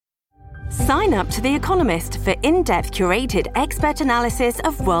Sign up to The Economist for in-depth curated expert analysis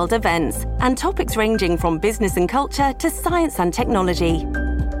of world events and topics ranging from business and culture to science and technology.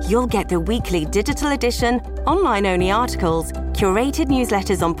 You'll get the weekly digital edition, online-only articles, curated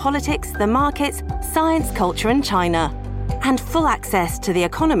newsletters on politics, the markets, science, culture, and China, and full access to The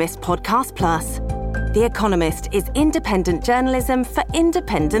Economist Podcast Plus. The Economist is independent journalism for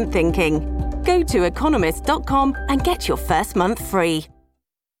independent thinking. Go to economist.com and get your first month free.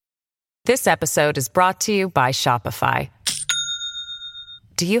 This episode is brought to you by Shopify.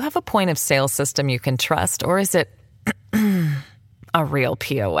 Do you have a point of sale system you can trust, or is it a real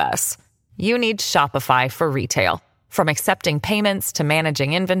POS? You need Shopify for retail. From accepting payments to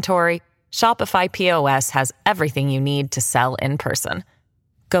managing inventory, Shopify POS has everything you need to sell in person.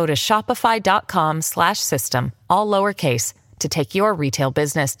 Go to shopify.com/system, all lowercase, to take your retail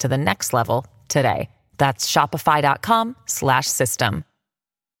business to the next level today. That's shopify.com/system.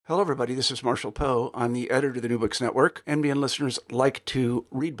 Hello, everybody. This is Marshall Poe. I'm the editor of the New Books Network. NBN listeners like to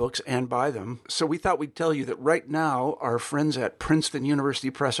read books and buy them. So we thought we'd tell you that right now, our friends at Princeton University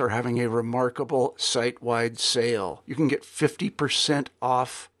Press are having a remarkable site-wide sale. You can get 50%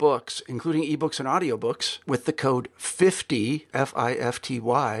 off books, including ebooks and audiobooks, with the code 50,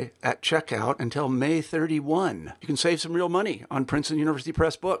 F-I-F-T-Y, at checkout until May 31. You can save some real money on Princeton University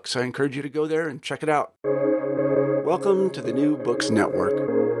Press books. I encourage you to go there and check it out. Welcome to the New Books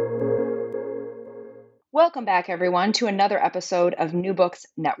Network. Welcome back, everyone, to another episode of New Books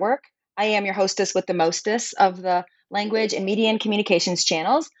Network. I am your hostess with the mostess of the language and media and communications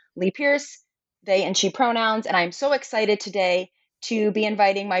channels, Lee Pierce, they and she pronouns, and I'm so excited today to be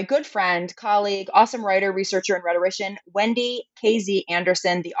inviting my good friend, colleague, awesome writer, researcher, and rhetorician, Wendy K.Z.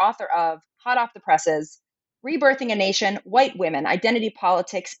 Anderson, the author of Hot Off the Presses, Rebirthing a Nation, White Women, Identity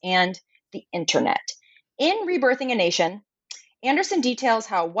Politics, and the Internet. In Rebirthing a Nation, Anderson details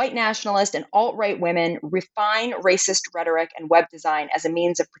how white nationalist and alt-right women refine racist rhetoric and web design as a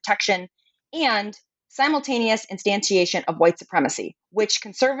means of protection and simultaneous instantiation of white supremacy, which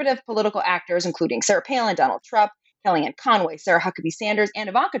conservative political actors, including Sarah Palin, Donald Trump, Kellyanne Conway, Sarah Huckabee Sanders, and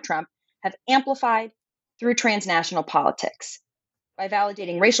Ivanka Trump, have amplified through transnational politics. By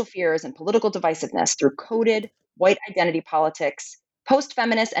validating racial fears and political divisiveness through coded white identity politics,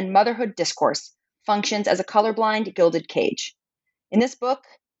 post-feminist and motherhood discourse functions as a colorblind gilded cage. In this book,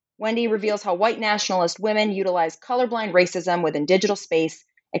 Wendy reveals how white nationalist women utilize colorblind racism within digital space,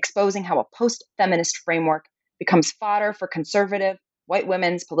 exposing how a post-feminist framework becomes fodder for conservative white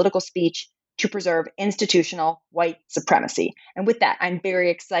women's political speech to preserve institutional white supremacy. And with that, I'm very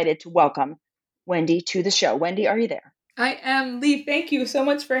excited to welcome Wendy to the show. Wendy, are you there? I am, Lee. Thank you so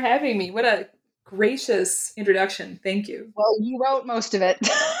much for having me. What a gracious introduction. Thank you. Well, you wrote most of it.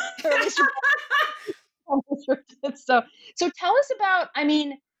 So tell us about,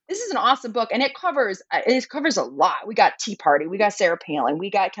 this is an awesome book, and it covers a lot. We got Tea Party, we got Sarah Palin, we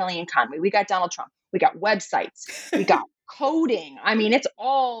got Kellyanne Conway, we got Donald Trump, we got websites, we got coding. It's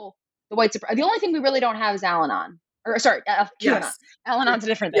all the white supremacy. The only thing we really don't have is Al-Anon. QAnon. Yes. Al-Anon's a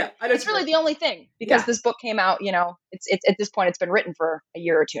different thing. Yeah, it's really the only thing, because this book came out, it's at this point, it's been written for a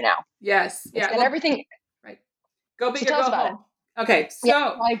year or two now. Yes. Yeah. And everything. Right. Go big so or go home. Okay. So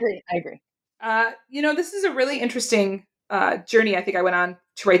yeah, I agree. This is a really interesting journey I think I went on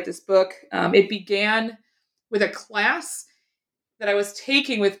to write this book. It began with a class that I was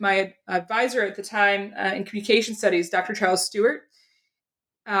taking with my advisor at the time in communication studies, Dr. Charles Stewart,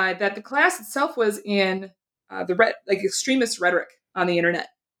 that the class itself was in extremist rhetoric on the internet.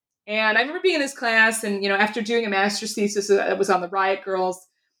 And I remember being in this class and, after doing a master's thesis that was on the Riot Girls,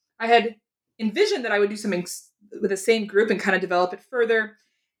 I had envisioned that I would do something with the same group and kind of develop it further.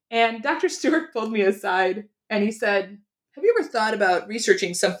 And Dr. Stewart pulled me aside and he said, "Have you ever thought about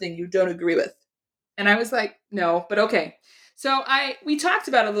researching something you don't agree with?" And I was like, "No, but okay." So we talked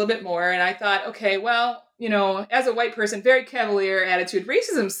about it a little bit more and I thought, okay, well, as a white person, very cavalier attitude,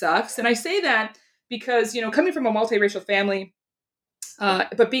 racism sucks. And I say that because, coming from a multiracial family,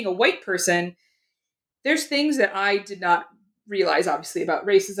 but being a white person, there's things that I did not realize, obviously, about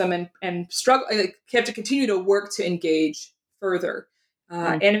racism and struggle. I have to continue to work to engage further.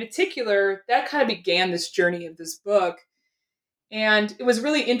 And in particular, that kind of began this journey of this book. And it was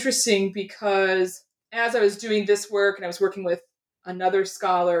really interesting because as I was doing this work and I was working with another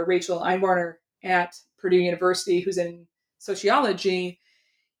scholar, Rachel Einwarner at Purdue University, who's in sociology,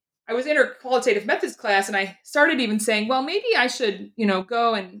 I was in her qualitative methods class and I started even saying, well, maybe I should,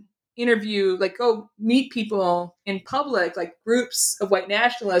 go and interview, go meet people in public, like groups of white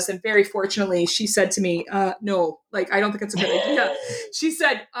nationalists. And very fortunately, she said to me, no, I don't think it's a good idea. She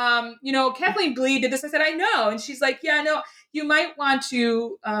said, Kathleen Bleed did this. I said, I know. And she's like, yeah, no, you might want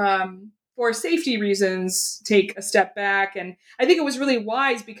to for safety reasons, take a step back. And I think it was really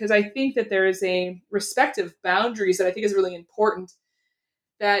wise because I think that there is a respect of boundaries that I think is really important,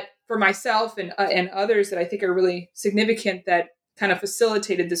 that for myself and others that I think are really significant, that kind of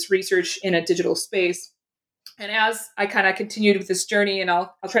facilitated this research in a digital space. And as I kind of continued with this journey, and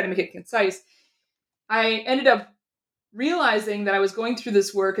I'll try to make it concise, I ended up realizing that I was going through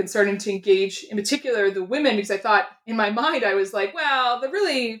this work and starting to engage, in particular, the women, because I thought in my mind, I was like, well, the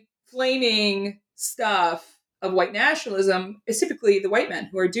really flaming stuff of white nationalism is typically the white men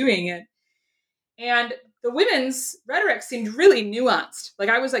who are doing it. And the women's rhetoric seemed really nuanced. Like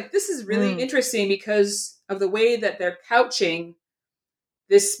I was like, this is really interesting because of the way that they're couching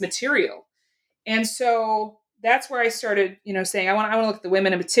this material. And so that's where I started, saying, I want to look at the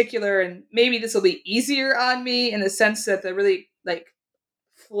women in particular, and maybe this will be easier on me in the sense that the really like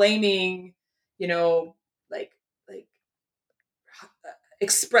flaming,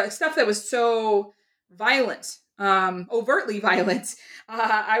 express stuff that was so violent, overtly violent.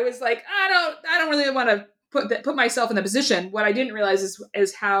 I was like, I don't really want to put myself in the position. What I didn't realize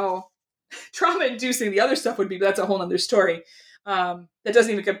is how trauma-inducing the other stuff would be. But that's a whole other story. That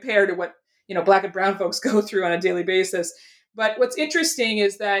doesn't even compare to what Black and brown folks go through on a daily basis. But what's interesting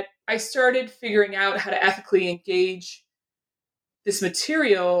is that I started figuring out how to ethically engage this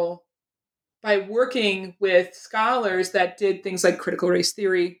material by working with scholars that did things like critical race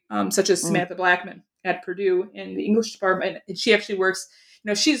theory, such as Samantha Blackman at Purdue in the English department. And she actually works,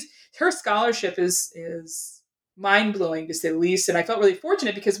 her scholarship is mind-blowing to say the least. And I felt really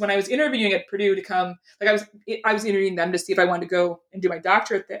fortunate because when I was interviewing at Purdue to come, I was interviewing them to see if I wanted to go and do my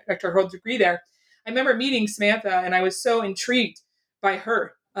doctoral degree there. I remember meeting Samantha, and I was so intrigued by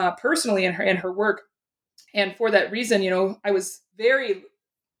her personally and her work. And for that reason, I was very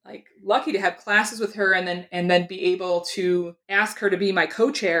lucky to have classes with her and then be able to ask her to be my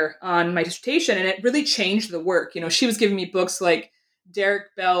co-chair on my dissertation. And it really changed the work. She was giving me books like Derek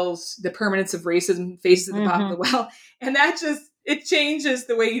Bell's The Permanence of Racism, Faces at the Bottom of the Well. And that it changes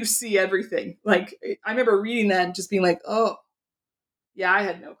the way you see everything. Like, I remember reading that and just being like, oh, yeah, I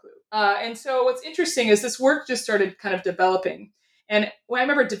had no clue. And so what's interesting is this work just started kind of developing. And when I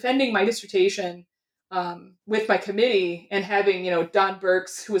remember defending my dissertation with my committee and having, Don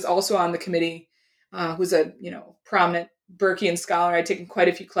Burks, who was also on the committee, who's a, prominent Burkean scholar. I'd taken quite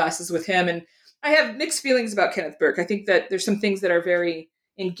a few classes with him, and I have mixed feelings about Kenneth Burke. I think that there's some things that are very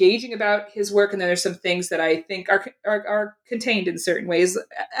engaging about his work, and then there's some things that I think are contained in certain ways,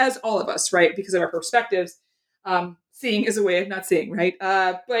 as all of us, right? Because of our perspectives. Seeing is a way of not seeing, right?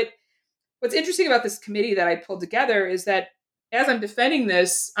 But what's interesting about this committee that I pulled together is that as I'm defending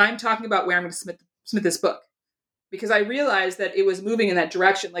this, I'm talking about where I'm going to submit this book, because I realized that it was moving in that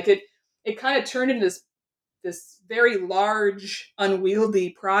direction. Like it kind of turned into this very large, unwieldy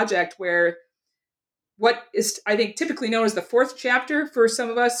project where what is, I think, typically known as the fourth chapter for some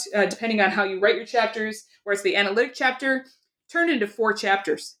of us, depending on how you write your chapters, where it's the analytic chapter, turned into 4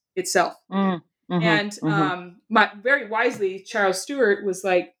 chapters itself. And very wisely, Charles Stewart was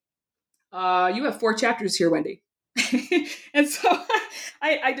like, you have 4 chapters here, Wendy. And so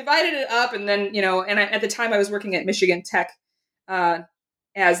I divided it up, and then, at the time I was working at Michigan Tech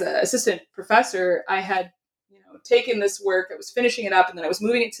as an assistant professor. I had, taken this work, I was finishing it up, and then I was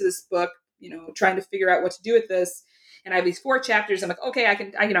moving it to this book, trying to figure out what to do with this. And I have these 4 chapters. I'm like, okay,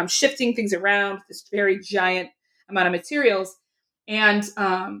 I'm shifting things around with this very giant amount of materials. And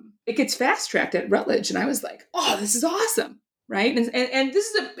it gets fast-tracked at Rutledge. And I was like, oh, this is awesome, right? And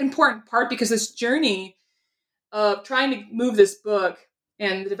this is an important part, because this journey of trying to move this book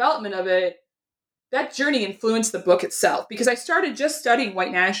and the development of it, that journey influenced the book itself, because I started just studying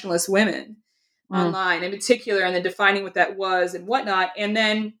white nationalist women online in particular, and then defining what that was and whatnot. And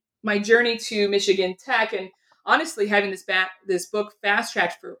then my journey to Michigan Tech, and honestly having this book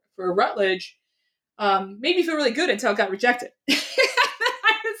fast-tracked for Rutledge made me feel really good until it got rejected.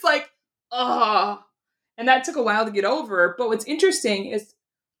 I was like, oh, and that took a while to get over. But what's interesting is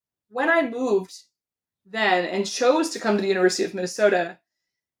when I moved then and chose to come to the University of Minnesota,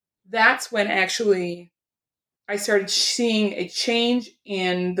 that's when actually I started seeing a change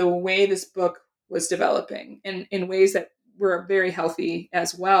in the way this book was developing, and in ways that were very healthy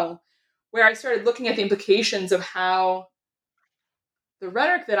as well, where I started looking at the implications of how the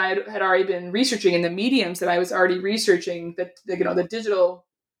rhetoric that I had already been researching and the mediums that I was already researching, the digital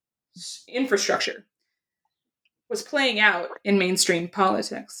infrastructure, was playing out in mainstream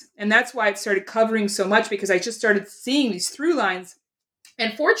politics. And that's why it started covering so much, because I just started seeing these through lines.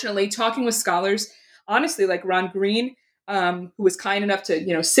 And fortunately, talking with scholars, honestly, like Ron Green, who was kind enough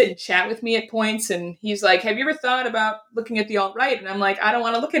to, sit and chat with me at points. And he's like, have you ever thought about looking at the alt-right? And I'm like, I don't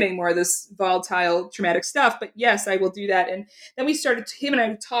want to look at any more of this volatile, traumatic stuff, but yes, I will do that. And then him and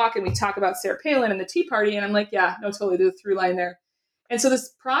I talk, and we talk about Sarah Palin and the Tea Party. And I'm like, yeah, no, totally, there's a through line there. And so this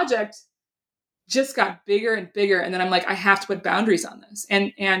project just got bigger and bigger. And then I'm like, I have to put boundaries on this.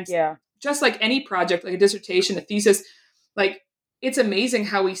 And yeah, just like any project, like a dissertation, a thesis, like, it's amazing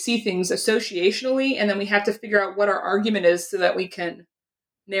how we see things associationally, and then we have to figure out what our argument is so that we can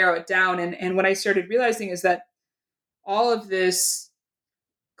narrow it down. And what I started realizing is that all of this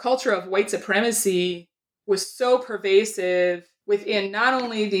culture of white supremacy was so pervasive within not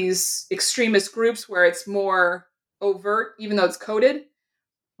only these extremist groups where it's more overt, even though it's coded,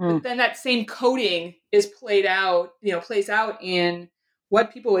 but then that same coding is plays out in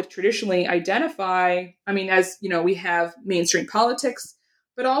what people would traditionally identify. I mean, as we have mainstream politics,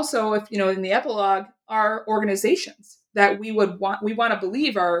 but also if in the epilogue are organizations that we want to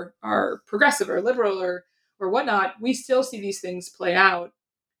believe are progressive or liberal or whatnot. We still see these things play out,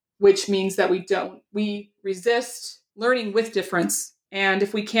 which means that we resist learning with difference. And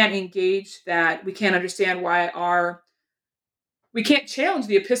if we can't engage that, we can't understand we can't challenge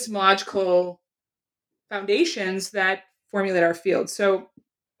the epistemological foundations that formulate our field. So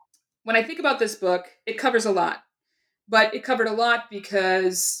when I think about this book, it covers a lot, but it covered a lot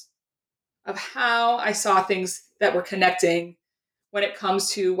because of how I saw things that were connecting when it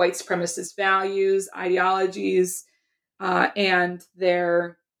comes to white supremacist values, ideologies, and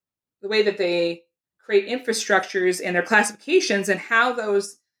the way that they create infrastructures and their classifications, and how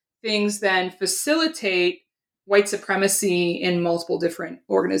those things then facilitate white supremacy in multiple different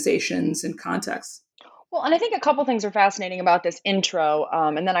organizations and contexts. Well, and I think a couple things are fascinating about this intro,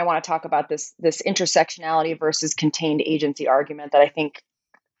 and then I want to talk about this intersectionality versus contained agency argument that I think,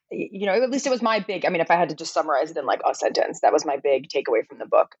 at least it was my big. I mean, if I had to just summarize it in like a sentence, that was my big takeaway from the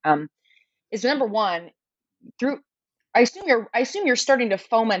book. Is number one, I assume you're starting to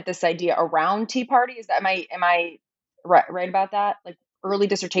foment this idea around Tea Party. Is that am I right about that? Like, early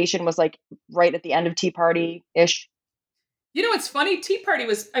dissertation was like right at the end of Tea Party ish. It's funny. Tea Party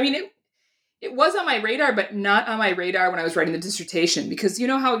was. I mean, it was on my radar, but not on my radar when I was writing the dissertation, because you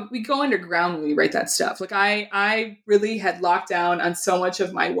know how we go underground when we write that stuff. Like I really had locked down on so much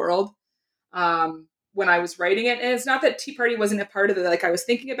of my world when I was writing it. And it's not that Tea Party wasn't a part of it. Like, I was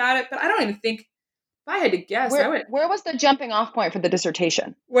thinking about it, but I don't even think, if I had to guess, where was the jumping off point for the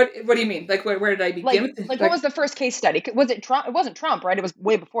dissertation? What do you mean? Like, where did I begin? Like what was the first case study? Was it Trump? It wasn't Trump, right? It was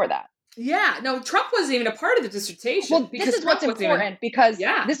way before that. Yeah, no, Trump wasn't even a part of the dissertation. Well, this is what's important, because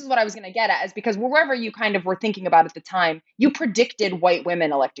this is what I was going to get at, is because wherever you kind of were thinking about at the time, you predicted white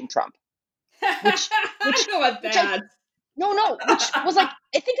women electing Trump. Which I don't know about that. Which was like,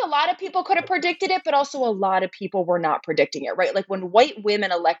 I think a lot of people could have predicted it, but also a lot of people were not predicting it, right? Like, when white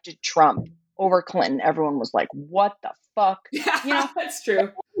women elected Trump over Clinton, everyone was like, what the fuck? Yeah, that's true.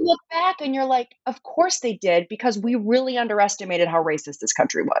 You look back and you're like, of course they did, because we really underestimated how racist this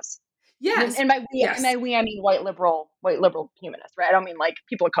country was. Yes. And by we, I mean white liberal humanists, right? I don't mean like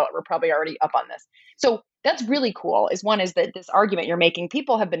people of color. We're probably already up on this. So that's really cool. Is that this argument you're making,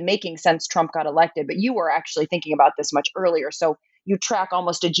 people have been making since Trump got elected, but you were actually thinking about this much earlier. So you track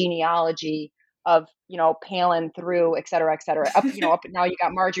almost a genealogy of, Palin through, et cetera, up, up now you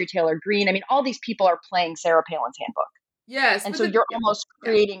got Marjorie Taylor Greene. I mean, all these people are playing Sarah Palin's handbook. Yes. And so you're almost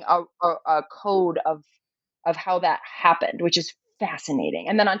creating a code of how that happened, which is fascinating.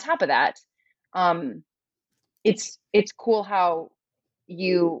 And then on top of that, it's cool how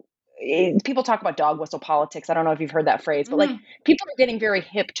people talk about dog whistle politics. I don't know if you've heard that phrase, but like, people are getting very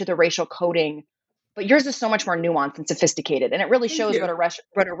hip to the racial coding, but yours is so much more nuanced and sophisticated. And it really shows what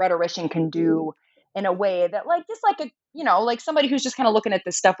a rhetorician can do in a way that, like, just like like somebody who's just kind of looking at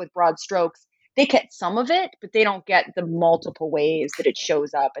this stuff with broad strokes, they get some of it, but they don't get the multiple ways that it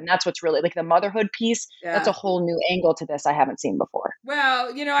shows up. And that's what's really like the motherhood piece. Yeah. That's a whole new angle to this I haven't seen before.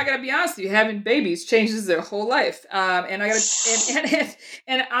 Well, I got to be honest with you, having babies changes their whole life. And I got to,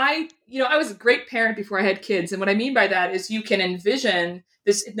 and I was a great parent before I had kids. And what I mean by that is you can envision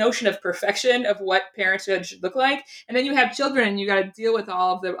this notion of perfection of what parenthood should look like. And then you have children and you got to deal with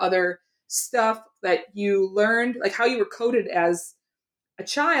all of the other stuff that you learned, like how you were coded as a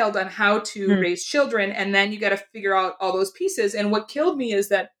child on how to raise children, and then you got to figure out all those pieces. And what killed me is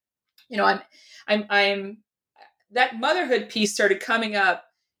that, I'm that motherhood piece started coming up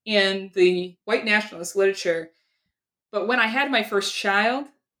in the white nationalist literature. But when I had my first child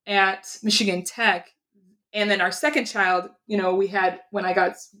at Michigan Tech, and then our second child, we had when I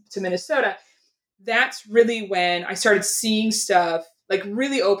got to Minnesota, that's really when I started seeing stuff, like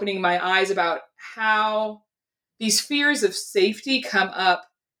really opening my eyes about how. these fears of safety come up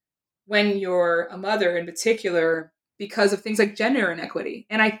when you're a mother in particular because of things like gender inequity.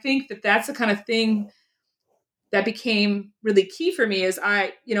 And I think that that's the kind of thing that became really key for me is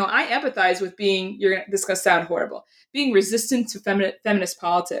I empathize with being, this is going to sound horrible, being resistant to feminist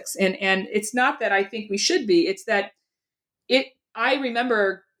politics. And it's not that I think we should be, it's that I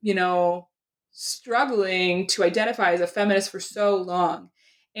remember, struggling to identify as a feminist for so long.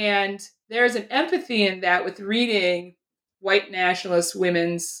 And there's an empathy in that with reading white nationalist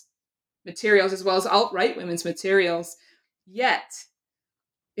women's materials as well as alt-right women's materials. Yet,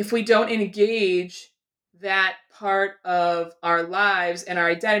 if we don't engage that part of our lives and our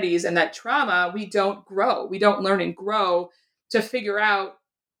identities and that trauma, we don't grow. We don't learn and grow to figure out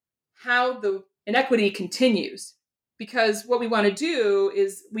how the inequity continues. Because what we want to do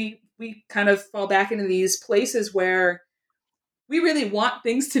is we kind of fall back into these places where we really want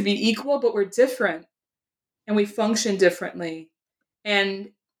things to be equal, but we're different and we function differently.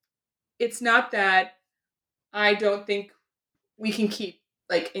 And it's not that I don't think we can keep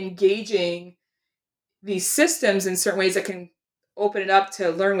like engaging these systems in certain ways that can open it up to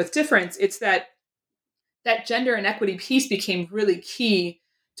learn with difference. It's that gender inequity piece became really key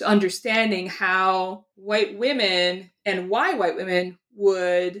to understanding how white women and why white women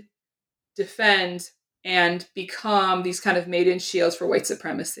would defend and become these kind of maiden shields for white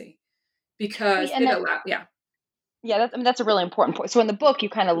supremacy. Because that's a really important point. So in the book, you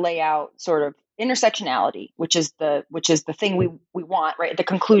kind of lay out sort of intersectionality, which is the thing we want, right? The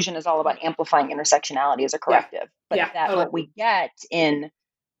conclusion is all about amplifying intersectionality as a corrective. What we get in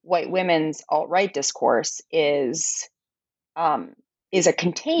white women's alt-right discourse is a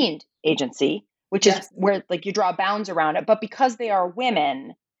contained agency, which is where like you draw bounds around it. But because they are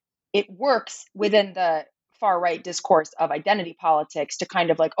women, it works within the far right discourse of identity politics to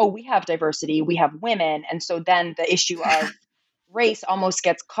kind of like, oh, we have diversity, we have women. And so then the issue of race almost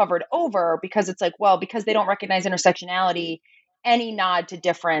gets covered over because it's like, well, because they don't recognize intersectionality, any nod to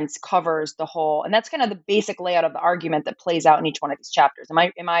difference covers the whole. And that's kind of the basic layout of the argument that plays out in each one of these chapters.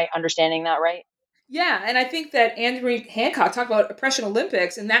 Am I understanding that right? Yeah, and I think that Andrew Hancock talked about Oppression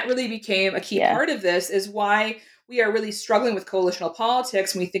Olympics, and that really became a key part of this, is why we are really struggling with coalitional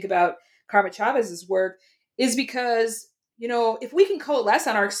politics when we think about Carmen Chavez's work, is because, if we can coalesce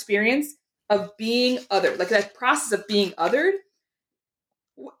on our experience of being othered, like that process of being othered,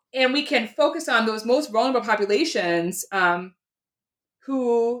 and we can focus on those most vulnerable populations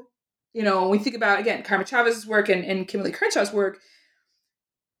who, when we think about, again, Carmen Chavez's work and Kimberly Crenshaw's work,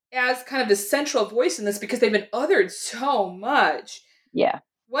 as kind of the central voice in this because they've been othered so much. Yeah.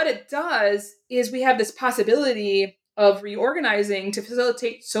 What it does is we have this possibility of reorganizing to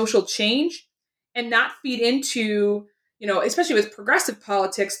facilitate social change and not feed into, especially with progressive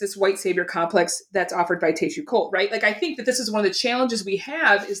politics, this white savior complex that's offered by Tayshu Colt, right? Like, I think that this is one of the challenges we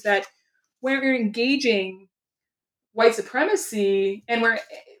have is that when we're engaging white supremacy and we're,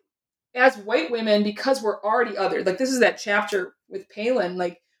 as white women, because we're already othered, like this is that chapter with Palin,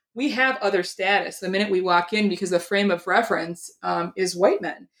 like, we have other status the minute we walk in because the frame of reference is white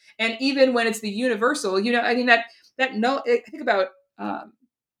men. And even when it's the universal, I think about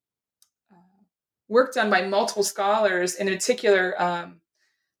work done by multiple scholars, in particular,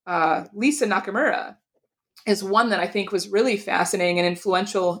 Lisa Nakamura is one that I think was really fascinating and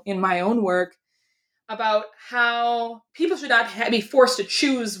influential in my own work about how people should not be forced to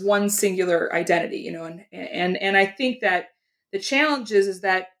choose one singular identity, and I think that the challenge is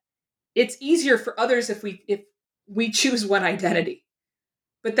that it's easier for others if we choose one identity,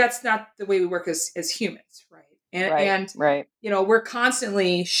 but that's not the way we work as humans, right? And we're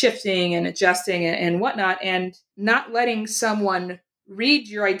constantly shifting and adjusting and whatnot, and not letting someone read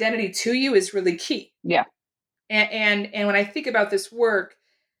your identity to you is really key. Yeah. And when I think about this work,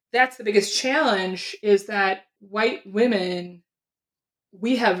 that's the biggest challenge, is that white women,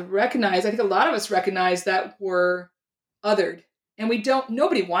 we have recognized, I think a lot of us recognize that we're othered. And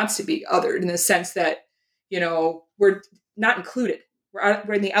nobody wants to be othered in the sense that, we're not included.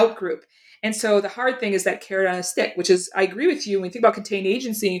 We're in the out group. And so the hard thing is that carrot on a stick, which is, I agree with you, when you think about contained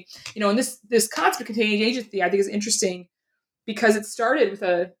agency, and this concept of contained agency, I think is interesting because it started with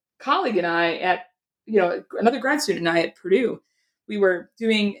a colleague and I at, another grad student and I at Purdue. We were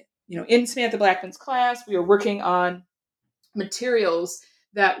doing, in Samantha Blackman's class, we were working on materials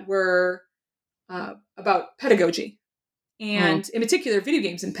that were about pedagogy. And in particular, video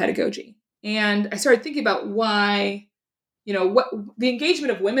games and pedagogy. And I started thinking about why, what the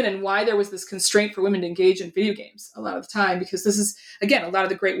engagement of women and why there was this constraint for women to engage in video games a lot of the time, because this is, again, a lot of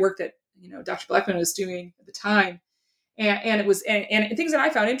the great work that, Dr. Blackman was doing at the time. And it was, and things that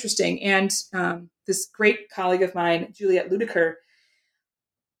I found interesting. And this great colleague of mine, Juliette Ludeker,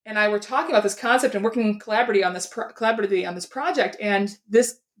 and I were talking about this concept and working collaboratively on this project. And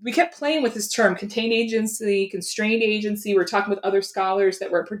we kept playing with this term, contained agency, constrained agency. We were talking with other scholars that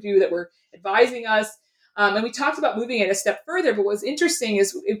were at Purdue that were advising us. And we talked about moving it a step further. But what was interesting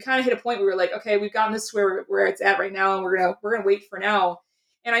is it kind of hit a point where we were like, okay, we've gotten this to where it's at right now, and we're gonna wait for now.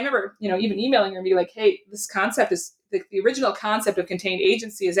 And I remember, even emailing her and being like, hey, this concept is the original concept of contained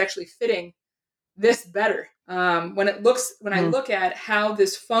agency is actually fitting this better. When I look at how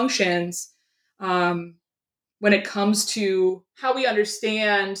this functions, when it comes to how we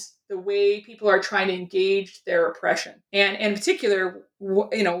understand the way people are trying to engage their oppression. And in particular,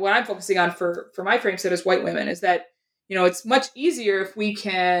 what I'm focusing on for my frame set as white women is that, it's much easier if we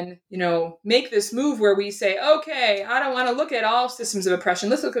can, make this move where we say, okay, I don't want to look at all systems of oppression.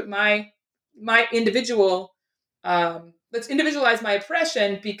 Let's look at my individual, let's individualize my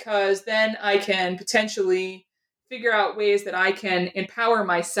oppression, because then I can potentially figure out ways that I can empower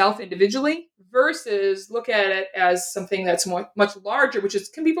myself individually versus look at it as something that's much larger, which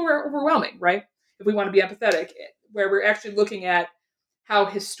can be overwhelming, right? If we want to be empathetic, where we're actually looking at how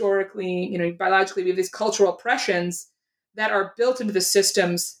historically, biologically, we have these cultural oppressions that are built into the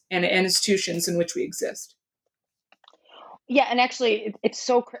systems and institutions in which we exist. Yeah, and actually, it's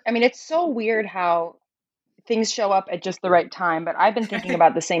so weird how things show up at just the right time. But I've been thinking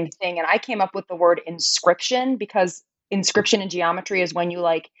about the same thing, and I came up with the word inscription, because inscription in geometry is when you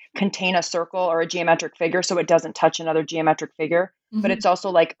contain a circle or a geometric figure so it doesn't touch another geometric figure. Mm-hmm. But it's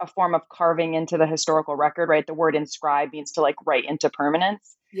also a form of carving into the historical record, right? The word inscribe means to write into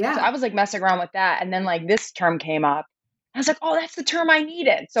permanence. Yeah. So I was messing around with that, and then this term came up. I was like, oh, that's the term I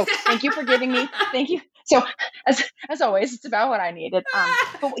needed. So thank you for giving me. Thank you. So as always, it's about what I needed.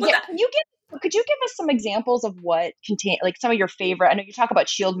 But yeah, could you give us some examples of what contain, some of your favorite? I know you talk about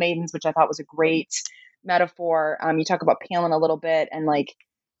shield maidens, which I thought was a great metaphor. You talk about Palin a little bit, and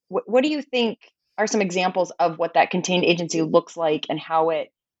what do you think are some examples of what that contained agency looks like, and how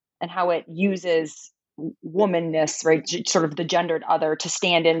it uses womanness, right? Sort of the gendered other, to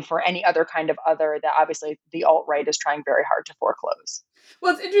stand in for any other kind of other that obviously the alt-right is trying very hard to foreclose.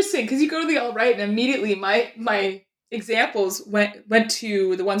 Well, it's interesting because you go to the alt-right and immediately my examples went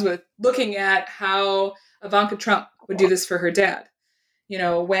to the ones with looking at how Ivanka Trump would do this for her dad.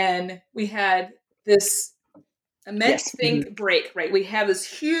 When we had this immense thing break, right? We have this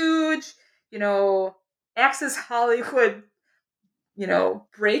huge, Access Hollywood,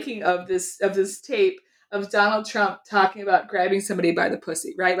 breaking of this tape of Donald Trump talking about grabbing somebody by the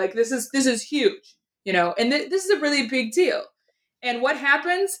pussy, right? This is huge, and this is a really big deal. And what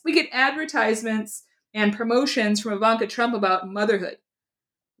happens? We get advertisements and promotions from Ivanka Trump about motherhood,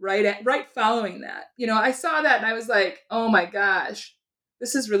 right following that. I saw that and I was like, oh my gosh,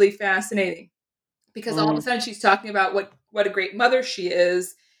 this is really fascinating, because all of a sudden she's talking about what a great mother she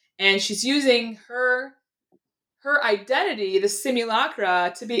is, and she's using her identity, the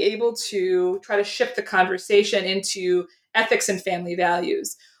simulacra, to be able to try to shift the conversation into ethics and family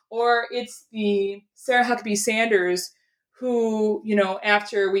values. Or it's the Sarah Huckabee Sanders who,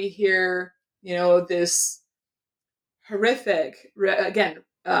 after we hear, this horrific,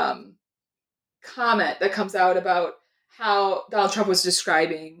 comment that comes out about how Donald Trump was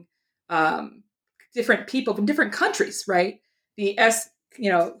describing different people from different countries, right? The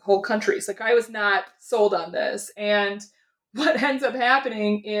whole countries. I was not sold on this. And what ends up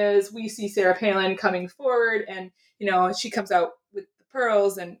happening is we see Sarah Palin coming forward, and, she comes out with the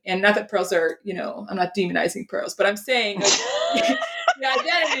pearls, and not that pearls are, I'm not demonizing pearls, but I'm saying the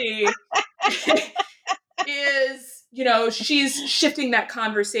identity is, she's shifting that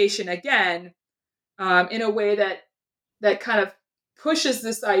conversation again, in a way that kind of pushes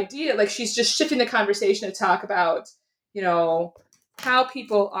this idea, she's just shifting the conversation to talk about, how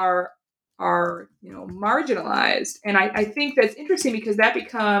people are marginalized. And I think that's interesting, because that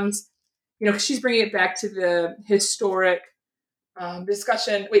becomes, she's bringing it back to the historic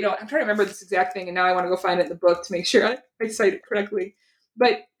discussion. Wait, no, I'm trying to remember this exact thing, and now I want to go find it in the book to make sure I cite it correctly.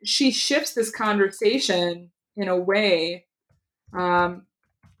 But she shifts this conversation in a way to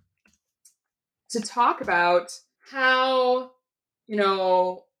talk about how,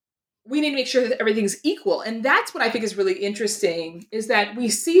 we need to make sure that everything's equal. And that's what I think is really interesting, is that we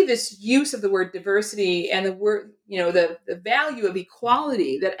see this use of the word diversity and the word, the value of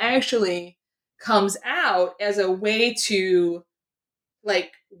equality that actually comes out as a way to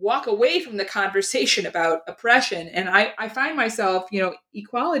walk away from the conversation about oppression. And I find myself,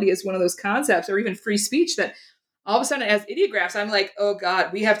 equality is one of those concepts, or even free speech, that all of a sudden as ideographs, I'm like, oh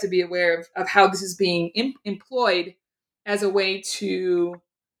God, we have to be aware of how this is being employed as a way to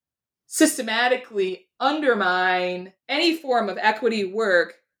systematically undermine any form of equity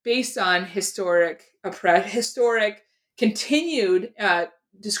work based on historic continued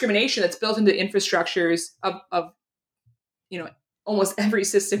discrimination that's built into infrastructures of almost every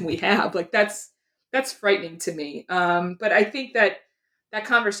system we have. Like that's frightening to me. But I think that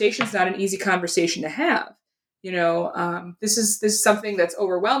conversation is not an easy conversation to have. This is something that's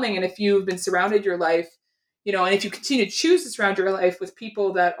overwhelming. And if you've been surrounded your life, and if you continue to choose to surround your life with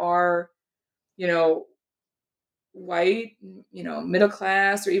people that are, white, middle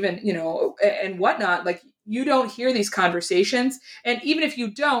class, or even, and whatnot, like you don't hear these conversations. And even if you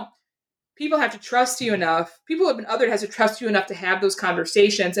don't, people have to trust you enough. People who have been othered has to trust you enough to have those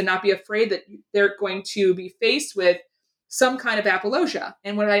conversations and not be afraid that they're going to be faced with some kind of apologia.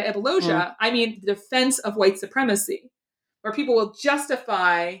 And when I apologia, I mean the defense of white supremacy, where people will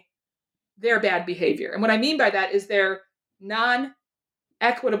justify their bad behavior. And what I mean by that is their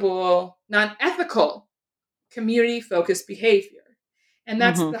non-equitable, non-ethical, community-focused behavior. And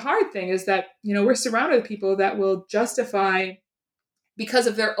that's the hard thing, is that, we're surrounded with people that will justify, because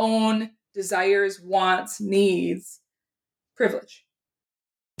of their own desires, wants, needs, privilege.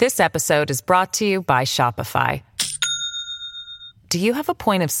 This episode is brought to you by Shopify. Do you have a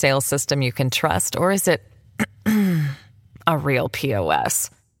point of sale system you can trust, or is it a real POS?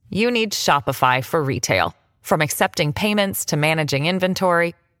 You need Shopify for retail. From accepting payments to managing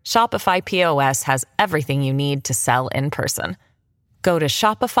inventory, Shopify POS has everything you need to sell in person. Go to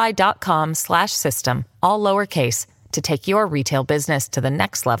shopify.com/system, all lowercase, to take your retail business to the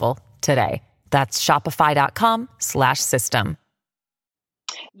next level today. That's shopify.com/system.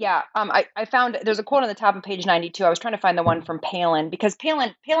 Yeah, I found there's a quote on the top of page 92. I was trying to find the one from Palin, because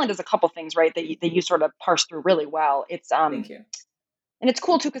Palin does a couple things, right, that you sort of parse through really well. It's Thank you. And it's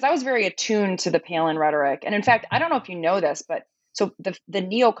cool too, because I was very attuned to the Palin rhetoric. And in fact, I don't know if you know this, but so the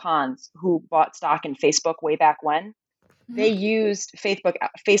neocons who bought stock in Facebook way back when, they used Facebook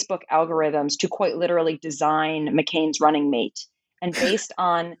algorithms to quite literally design McCain's running mate. And based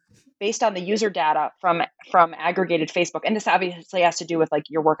on the user data from aggregated Facebook, and this obviously has to do with like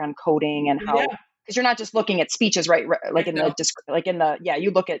your work on coding and how, because you're not just looking at speeches, right? Like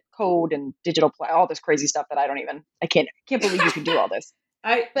you look at code and digital all this crazy stuff that I can't believe you can do all this.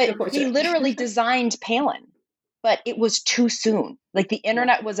 But he literally designed Palin, but it was too soon. Like the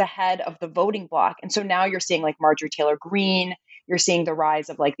internet was ahead of the voting bloc. And so now you're seeing like Marjorie Taylor Greene, you're seeing the rise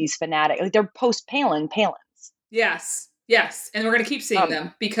of like these fanatic, like they're post-Palins. Yes. And we're going to keep seeing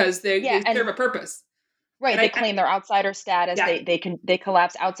them because they serve a purpose. Right. They claim their outsider status. Yeah. They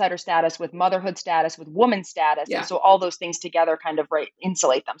collapse outsider status with motherhood status, with woman status. Yeah. And so all those things together kind of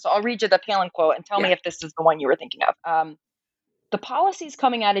insulate them. So I'll read you the Palin quote and tell me if this is the one you were thinking of. The policies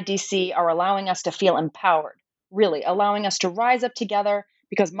coming out of DC are allowing us to feel empowered, really allowing us to rise up together,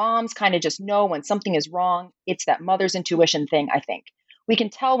 because moms kind of just know when something is wrong. It's that mother's intuition thing, I think. We can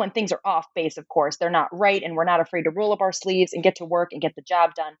tell when things are off base, of course. They're not right, and we're not afraid to roll up our sleeves and get to work and get the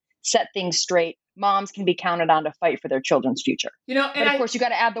job done, set things straight. Moms can be counted on to fight for their children's future. But of course, you got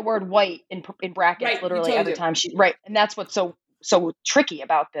to add the word white in brackets literally every time and that's what's so tricky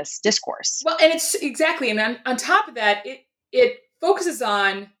about this discourse. Well, and it's exactly, and on top of that, it focuses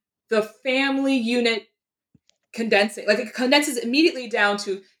on the family unit condensing, like it condenses immediately down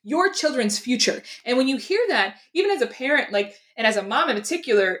to your children's future. And when you hear that, even as a parent, and as a mom in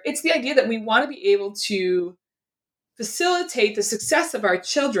particular, it's the idea that we want to be able to facilitate the success of our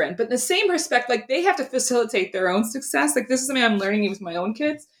children, but in the same respect, like they have to facilitate their own success. Like this is something I'm learning with my own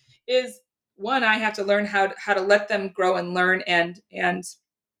kids, is one, I have to learn how to let them grow and learn and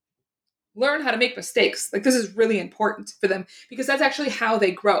learn how to make mistakes. Like this is really important for them, because that's actually how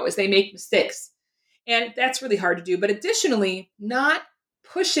they grow, is they make mistakes. And that's really hard to do. But additionally, not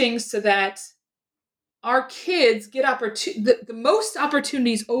pushing so that our kids get the most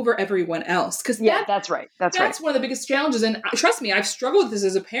opportunities over everyone else. Because that's right. That's one of the biggest challenges. And trust me, I've struggled with this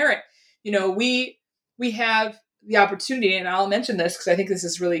as a parent. We have the opportunity, and I'll mention this because I think this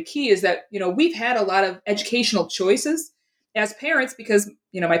is really key, is that, we've had a lot of educational choices as parents because,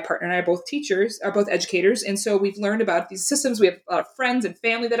 my partner and I are both educators. And so we've learned about these systems. We have a lot of friends and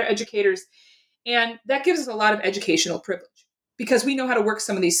family that are educators. And that gives us a lot of educational privilege because we know how to work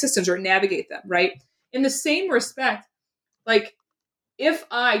some of these systems or navigate them, right? In the same respect, like if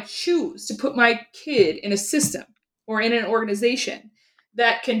I choose to put my kid in a system or in an organization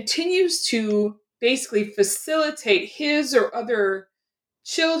that continues to basically facilitate his or other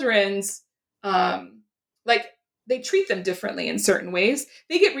children's, they treat them differently in certain ways,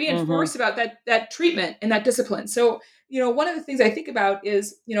 they get reinforced about that treatment and that discipline. So, one of the things I think about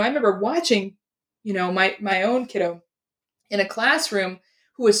is, I remember watching, my own kiddo in a classroom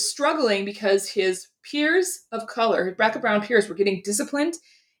who was struggling because his peers of color, his black and brown peers, were getting disciplined,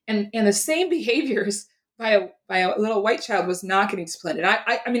 and the same behaviors by a little white child was not getting disciplined. And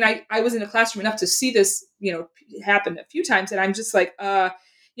I was in the classroom enough to see this, happen a few times, and I'm just like, and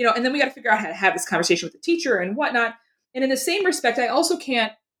then we got to figure out how to have this conversation with the teacher and whatnot. And in the same respect, I also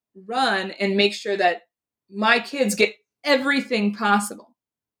can't run and make sure that my kids get everything possible.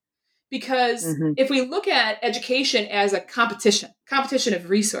 Because if we look at education as a competition of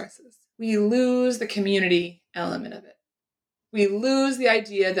resources, we lose the community element of it. We lose the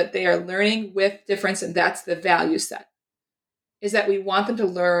idea that they are learning with difference, and that's the value set, is that we want them to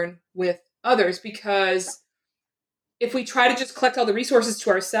learn with others. Because if we try to just collect all the resources to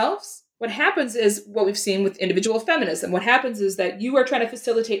ourselves, what happens is what we've seen with individual feminism. What happens is that you are trying to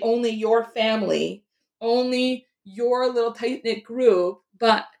facilitate only your family, only your little tight-knit group,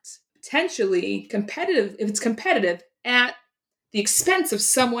 but potentially competitive, if it's competitive, at the expense of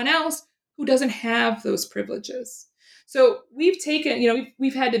someone else who doesn't have those privileges. So we've taken,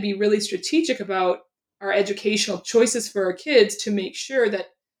 we've had to be really strategic about our educational choices for our kids to make sure that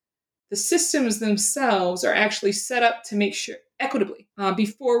the systems themselves are actually set up to make sure equitably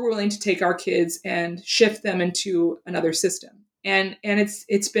before we're willing to take our kids and shift them into another system. And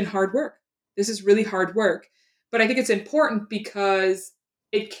it's been hard work. This is really hard work, but I think it's important because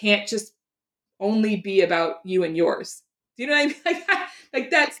it can't just only be about you and yours. Do you know what I mean? Like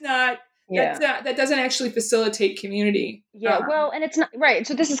that's not, that doesn't actually facilitate community. Yeah. Well, and it's not right.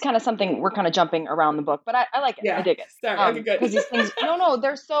 So this is kind of something we're kind of jumping around the book, but I like it. Yeah. I dig it. Sorry. Okay, good. Because these things,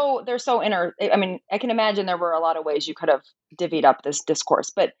 they're so I mean, I can imagine there were a lot of ways you could have divvied up this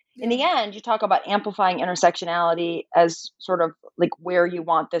discourse, but in the end, you talk about amplifying intersectionality as sort of like where you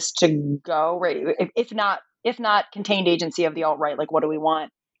want this to go, right? If not contained agency of the alt-right, like what do we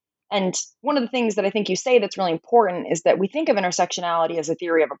want? And one of the things that I think you say that's really important is that we think of intersectionality as a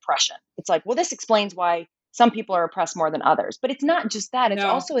theory of oppression. It's like, well, this explains why some people are oppressed more than others. But it's not just that. It's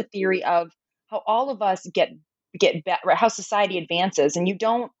also a theory of how all of us get better, how society advances. And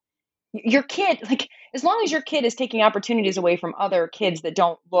your kid, like, as long as your kid is taking opportunities away from other kids that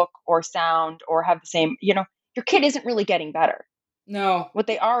don't look or sound or have the same, your kid isn't really getting better. No. What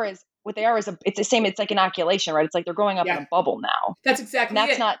they are is it's the same. It's like inoculation, right? It's like they're growing up in a bubble now. That's exactly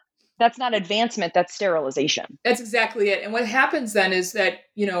it. That's not advancement, that's sterilization. That's exactly it. And what happens then is that,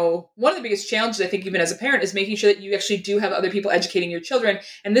 one of the biggest challenges, I think, even as a parent, is making sure that you actually do have other people educating your children.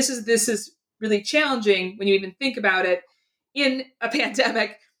 And this is really challenging when you even think about it in a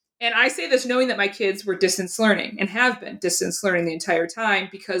pandemic. And I say this knowing that my kids were distance learning and have been distance learning the entire time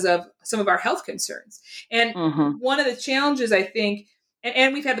because of some of our health concerns. And one of the challenges, I think,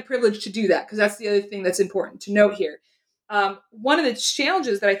 and we've had the privilege to do that, because that's the other thing that's important to note here. One of the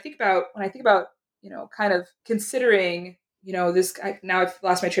challenges that I think about when I think about, kind of considering, this, now I've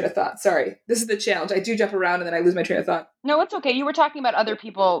lost my train of thought. Sorry. This is the challenge. I do jump around and then I lose my train of thought. No, it's okay. You were talking about other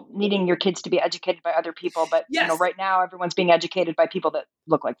people needing your kids to be educated by other people, but right now everyone's being educated by people that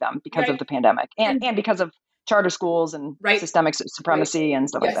look like them because of the pandemic and because of charter schools and systemic supremacy and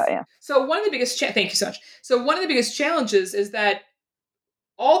stuff like that. Yeah. So one of the biggest, thank you so much. So one of the biggest challenges is that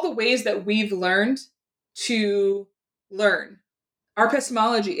all the ways that we've learned to learn, our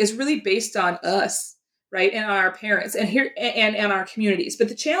epistemology is really based on us, right? And on our parents and our communities. But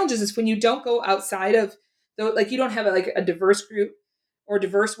the challenge is when you don't go outside of, like you don't have a diverse group or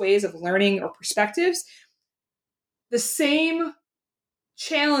diverse ways of learning or perspectives, the same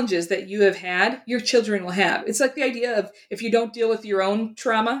challenges that you have had, your children will have. It's like the idea of if you don't deal with your own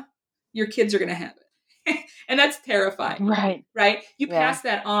trauma, your kids are going to have it. And that's terrifying. Right. You pass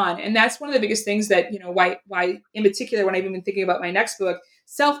that on. And that's one of the biggest things that, why in particular, when I've been thinking about my next book,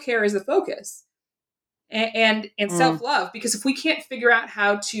 self-care is the focus and self-love, because if we can't figure out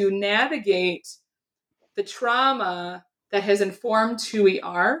how to navigate the trauma that has informed who we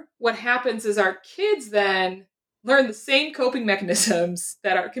are, what happens is our kids then learn the same coping mechanisms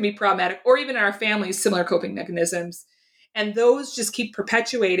that can be problematic, or even in our families, similar coping mechanisms. And those just keep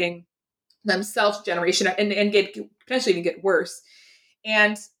perpetuating themselves generation and potentially even get worse.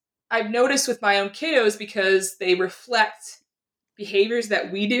 And I've noticed with my own kiddos, because they reflect behaviors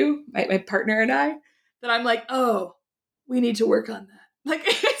that we do, my partner and I, that I'm like, oh, we need to work on that. Like,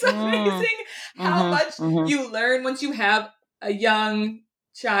 it's amazing how much you learn once you have a young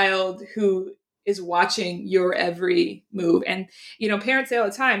child who is watching your every move. And, parents say all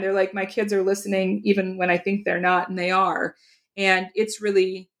the time, they're like, my kids are listening even when I think they're not, and they are. And it's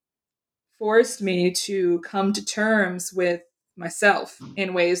really forced me to come to terms with myself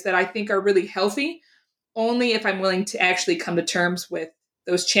in ways that I think are really healthy, only if I'm willing to actually come to terms with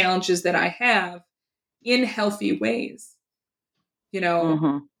those challenges that I have in healthy ways.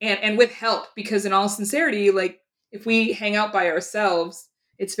 and with help, because in all sincerity, like if we hang out by ourselves,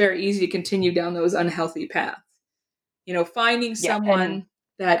 it's very easy to continue down those unhealthy paths. Finding someone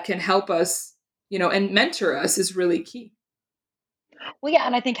that can help us, and mentor us is really key. Well, yeah.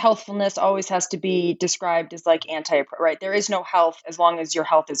 And I think healthfulness always has to be described as like right? There is no health as long as your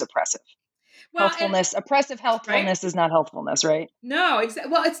health is oppressive. Well, healthfulness, oppressive healthfulness is not healthfulness, right? No,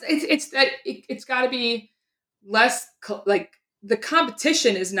 exactly. Well, it's that it's got to be less like the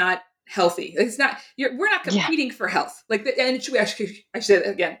competition is not healthy. It's not, we're not competing for health. Like, and I should say that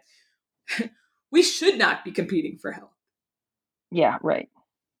again. We should not be competing for health. Yeah, right.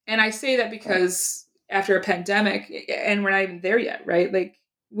 And I say that because after a pandemic, and we're not even there yet, right? Like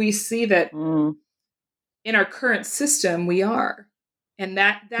we see that in our current system, we are. And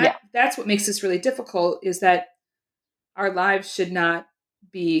that's what makes this really difficult, is that our lives should not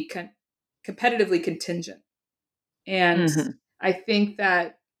be competitively contingent. And I think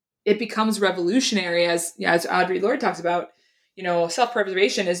that it becomes revolutionary as Audre Lorde talks about,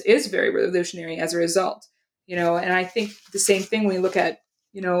 self-preservation is very revolutionary as a result, and I think the same thing when we look at,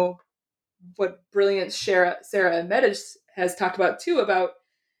 what brilliant Sarah Medes has talked about too, about,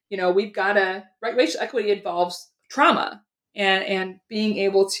 we've got racial equity involves trauma and being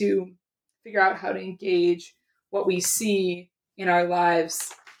able to figure out how to engage what we see in our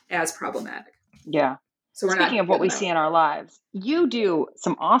lives as problematic. Yeah. So speaking of what we see in our lives, you do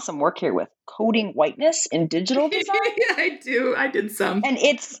some awesome work here with coding whiteness in digital design. Yeah, I do. I did some. And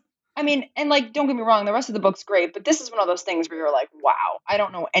and like, don't get me wrong, the rest of the book's great, but this is one of those things where you're like, wow, I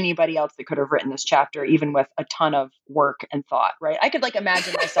don't know anybody else that could have written this chapter, even with a ton of work and thought, right? I could like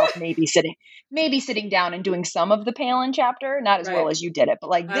imagine myself maybe sitting down and doing some of the Palin chapter, not as well as you did it, but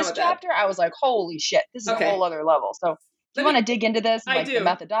like this chapter, I was like, holy shit, this is a whole other level. So do you want to dig into this, like the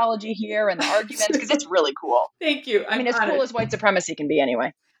methodology here and the arguments? Because it's really cool. Thank you. I mean, as cool as white supremacy can be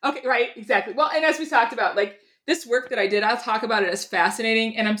anyway. Okay, right, exactly. Well, and as we talked about, like this work that I did, I'll talk about it as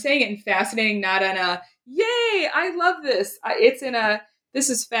fascinating. And I'm saying it in fascinating, not in a, yay, I love this. It's in a, this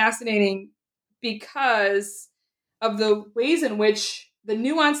is fascinating because of the ways in which the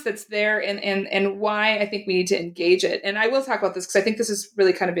nuance that's there and why I think we need to engage it. And I will talk about this because I think this is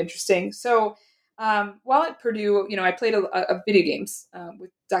really kind of interesting. So while at Purdue, I played a video games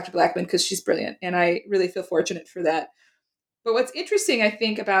with Dr. Blackman because she's brilliant. And I really feel fortunate for that. But what's interesting, I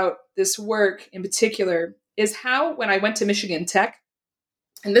think, about this work in particular is how when I went to Michigan Tech,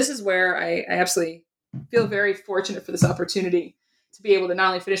 and this is where I absolutely feel very fortunate for this opportunity to be able to not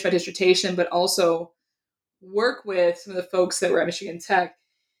only finish my dissertation, but also work with some of the folks that were at Michigan Tech.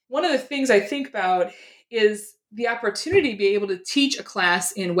 One of the things I think about is the opportunity to be able to teach a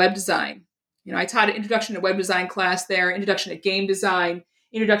class in web design. I taught an introduction to web design class there, introduction to game design,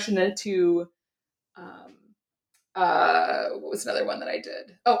 introduction to what was another one that I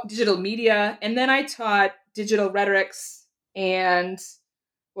did? Oh, digital media. And then I taught digital rhetorics and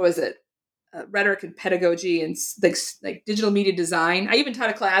what was it? Rhetoric and pedagogy and like digital media design. I even taught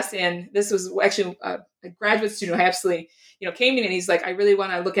a class, and this was actually a graduate student who absolutely, came to me and he's like, I really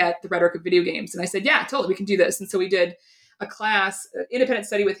want to look at the rhetoric of video games. And I said, yeah, totally, we can do this. And so we did a class, independent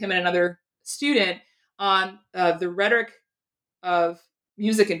study with him and another student on the rhetoric of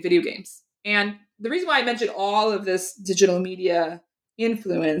music and video games. And the reason why I mentioned all of this digital media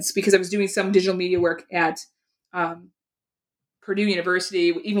influence, because I was doing some digital media work at Purdue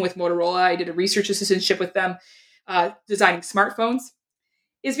University, even with Motorola. I did a research assistantship with them designing smartphones,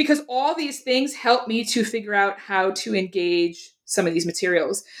 is because all these things help me to figure out how to engage some of these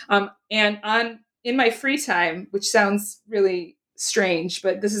materials. And in my free time, which sounds really strange,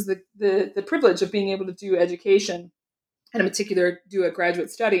 but this is the privilege of being able to do education, and in particular do a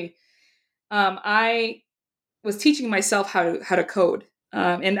graduate study. I was teaching myself how to code.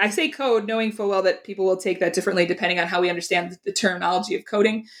 And I say code knowing full well that people will take that differently depending on how we understand the terminology of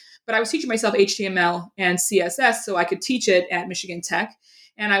coding. But I was teaching myself HTML and CSS so I could teach it at Michigan Tech.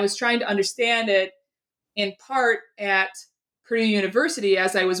 And I was trying to understand it in part at Purdue University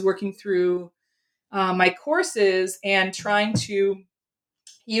as I was working through my courses and trying to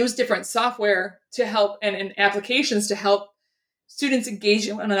use different software to help and applications to help students engage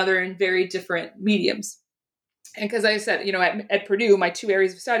in one another in very different mediums. And because I said, at Purdue, my two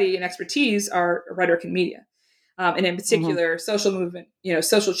areas of study and expertise are rhetoric and media. And in particular, social movement,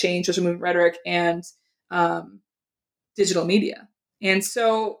 social change, social movement rhetoric, and digital media. And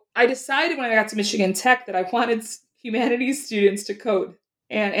so I decided when I got to Michigan Tech that I wanted humanities students to code.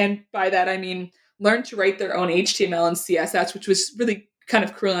 And by that, I mean, learn to write their own HTML and CSS, which was really kind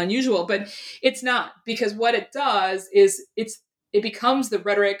of cruel and unusual, but it's not, because what it does is it becomes the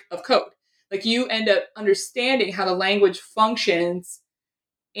rhetoric of code. Like you end up understanding how the language functions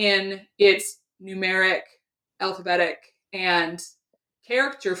in its numeric, alphabetic, and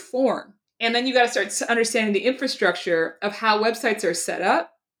character form. And then you got to start understanding the infrastructure of how websites are set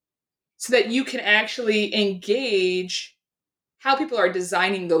up so that you can actually engage how people are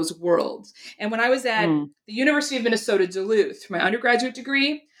designing those worlds. And when I was at the University of Minnesota Duluth for my undergraduate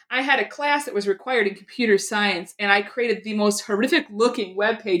degree, I had a class that was required in computer science, and I created the most horrific looking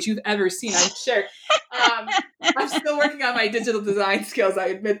webpage you've ever seen, I'm sure. I'm still working on my digital design skills, I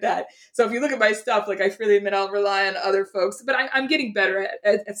admit that. So if you look at my stuff, like I freely admit I'll rely on other folks, but I'm getting better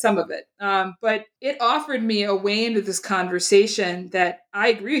at some of it. But it offered me a way into this conversation that I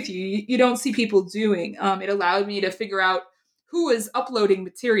agree with you. You don't see people doing. It allowed me to figure out who is uploading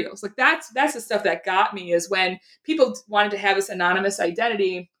materials. Like that's the stuff that got me, is when people wanted to have this anonymous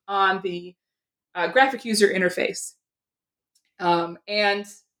identity on the graphic user interface. And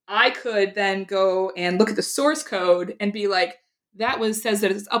I could then go and look at the source code and be like, says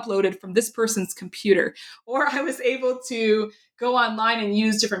that it's uploaded from this person's computer. Or I was able to go online and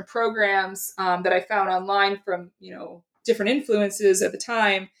use different programs that I found online from, different influences at the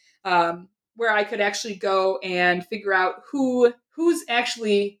time, where I could actually go and figure out who's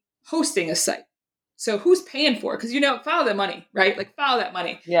actually hosting a site. So who's paying for it? Because, follow the money, right? Like follow that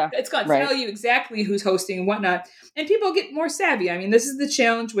money. Yeah, it's going to tell you exactly who's hosting and whatnot. And people get more savvy. I mean, this is the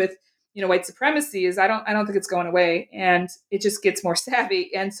challenge with, white supremacy is I don't think it's going away, and it just gets more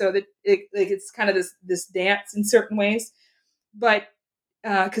savvy. And so that it's kind of this dance in certain ways, but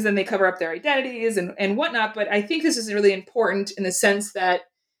because then they cover up their identities and whatnot. But I think this is really important in the sense that,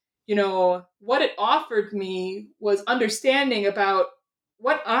 what it offered me was understanding about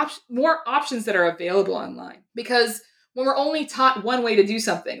what more options that are available online. Because when we're only taught one way to do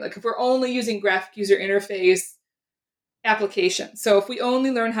something, like if we're only using graphic user interface applications, so if we only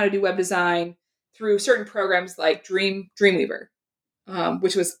learn how to do web design through certain programs like Dreamweaver,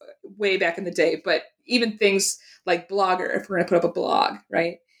 which was way back in the day, but even things like Blogger, if we're going to put up a blog,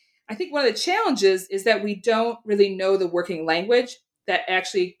 right? I think one of the challenges is that we don't really know the working language that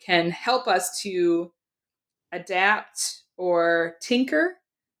actually can help us to adapt or tinker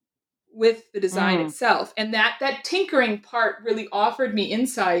with the design itself. And that tinkering part really offered me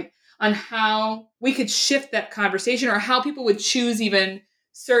insight on how we could shift that conversation, or how people would choose even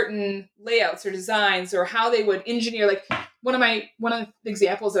certain layouts or designs, or how they would engineer. Like one of the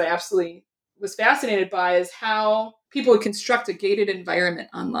examples that I absolutely was fascinated by is how people would construct a gated environment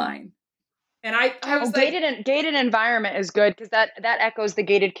online. And I was like, gated environment is good, because that echoes the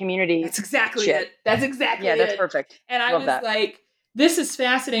gated community. That's exactly it. That's exactly it. Yeah, that's perfect. And I was like, this is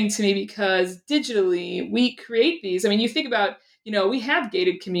fascinating to me, because digitally we create these. I mean, you think about, we have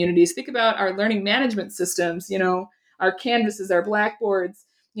gated communities. Think about our learning management systems, our Canvases, our Blackboards,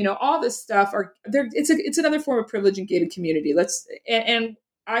 all this stuff are there. It's another form of privilege and gated community. And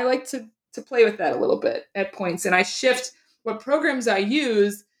I like to play with that a little bit at points. And I shift what programs I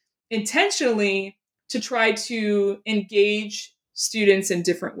use intentionally to try to engage students in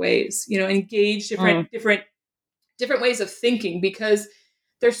different ways, engage different ways of thinking, because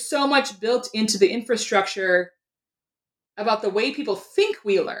there's so much built into the infrastructure about the way people think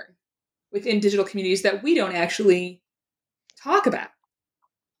we learn within digital communities that we don't actually talk about.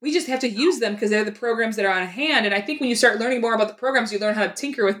 We just have to use them because they're the programs that are on hand. And I think when you start learning more about the programs, you learn how to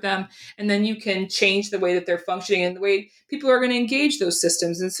tinker with them, and then you can change the way that they're functioning and the way people are going to engage those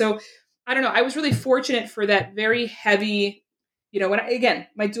systems. And so, I don't know, I was really fortunate for that very heavy,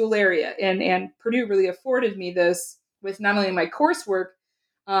 my dual area, and Purdue really afforded me this with not only my coursework,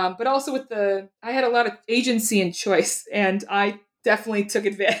 but also with I had a lot of agency and choice, and I definitely took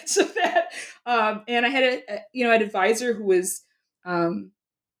advantage of that. And I had an advisor who was,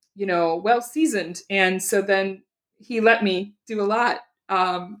 well seasoned. And so then he let me do a lot,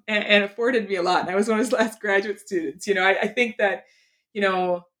 and afforded me a lot. And I was one of his last graduate students. I think that,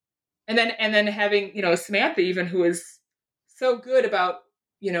 and then having, Samantha even, who is so good about,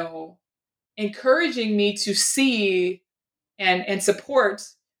 encouraging me to see and support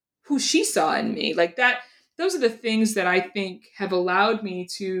who she saw in me. Like that, those are the things that I think have allowed me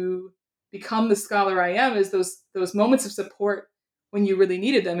to become the scholar I am, is those moments of support when you really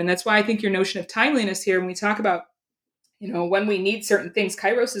needed them. And that's why I think your notion of timeliness here, when we talk about, when we need certain things,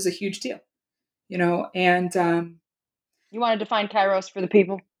 Kairos is a huge deal, and you want to define Kairos for the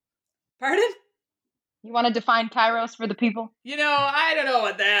people? Pardon? You want to define Kairos for the people? I don't know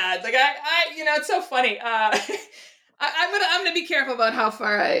about that. Like I it's so funny. I'm gonna be careful about how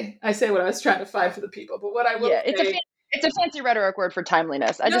far I say what I was trying to find for the people. But what I will say, it's a fancy rhetoric word for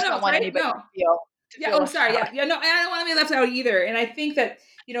timeliness. I just don't want anybody to feel. Yeah. Oh, sorry. Yeah. No, I don't want to be left out either. And I think that,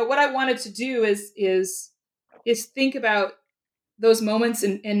 what I wanted to do is think about those moments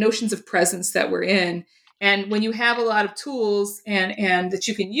and notions of presence that we're in. And when you have a lot of tools and that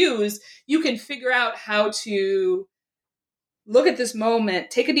you can use, you can figure out how to look at this moment,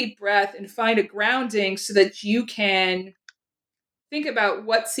 take a deep breath, and find a grounding so that you can think about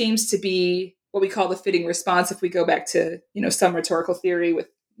what seems to be what we call the fitting response if we go back to, some rhetorical theory with,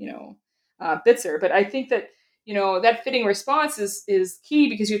 Bitzer. But I think that, that fitting response is key,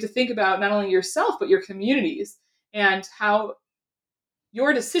 because you have to think about not only yourself, but your communities and how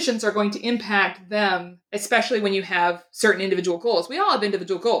your decisions are going to impact them, especially when you have certain individual goals. We all have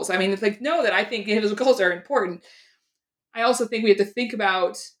individual goals. I mean, know that I think individual goals are important. I also think we have to think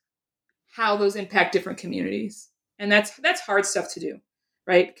about how those impact different communities. And that's hard stuff to do,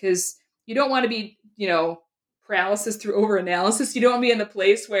 right? Because you don't want to be, paralysis through overanalysis. You don't want to be in the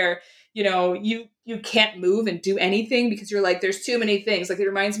place where, you can't move and do anything because you're like, there's too many things. Like, it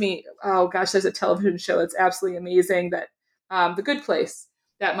reminds me, oh gosh, there's a television show that's absolutely amazing, that The Good Place,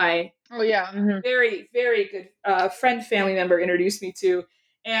 that my very, very good friend, family member introduced me to.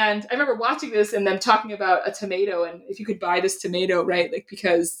 And I remember watching this and them talking about a tomato, and if you could buy this tomato, right? Like,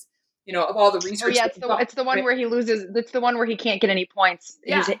 because, of all the research. Oh yeah, it's the one right? Where he loses. It's the one where he can't get any points,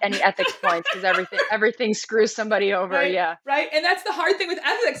 any ethics points, because everything screws somebody over. Right, yeah, right. And that's the hard thing with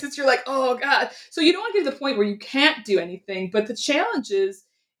ethics. It's you're like, oh god. So you don't want to get to the point where you can't do anything. But the challenge is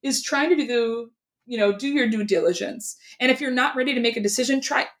trying to do your due diligence. And if you're not ready to make a decision,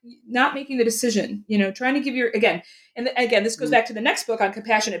 try not making the decision. Trying to give this goes back to the next book on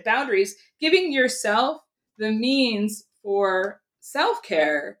compassionate boundaries, giving yourself the means for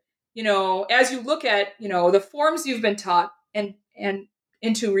self-care. As you look at, the forms you've been taught and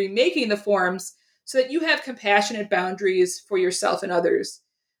into remaking the forms so that you have compassionate boundaries for yourself and others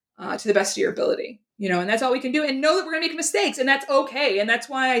to the best of your ability, and that's all we can do, and know that we're going to make mistakes, and that's okay. And that's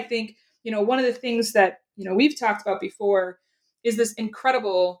why I think, one of the things that, we've talked about before is this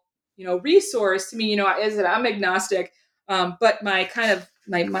incredible, resource to me, is that I'm agnostic. But my kind of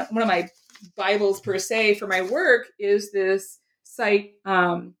my one of my Bibles per se for my work is this site,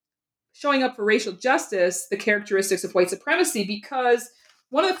 Showing Up for Racial Justice, the Characteristics of White Supremacy, because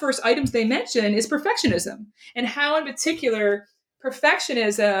one of the first items they mention is perfectionism, and how in particular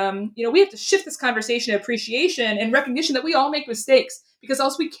perfectionism, we have to shift this conversation to appreciation and recognition that we all make mistakes, because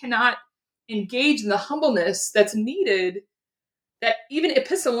else we cannot engage in the humbleness that's needed, that even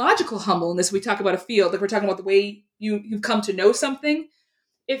epistemological humbleness. We talk about a field, like we're talking about the way you've come to know something.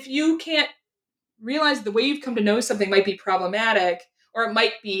 If you can't realize the way you've come to know something might be problematic, or it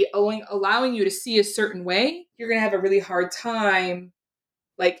might be allowing you to see a certain way, you're going to have a really hard time,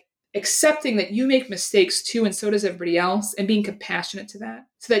 like, accepting that you make mistakes too, and so does everybody else, and being compassionate to that,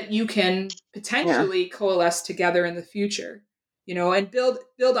 so that you can potentially coalesce together in the future, and build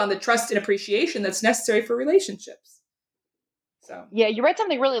on the trust and appreciation that's necessary for relationships. So yeah, you write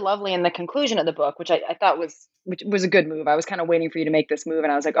something really lovely in the conclusion of the book, which I thought was a good move. I was kind of waiting for you to make this move,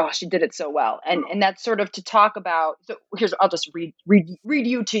 and I was like, oh, she did it so well. And that's sort of to talk about. So I'll just read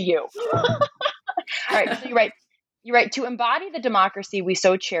you to you. All right. So you write, to embody the democracy we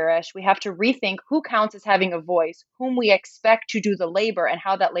so cherish, we have to rethink who counts as having a voice, whom we expect to do the labor, and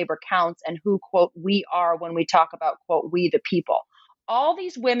how that labor counts, and who, quote, we are when we talk about, quote, we the people. All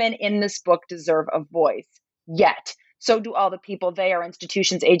these women in this book deserve a voice, yet so do all the people they, our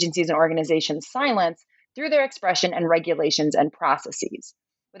institutions, agencies, and organizations, silence through their expression and regulations and processes.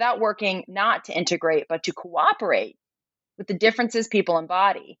 Without working not to integrate, but to cooperate with the differences people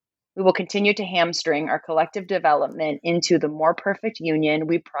embody, we will continue to hamstring our collective development into the more perfect union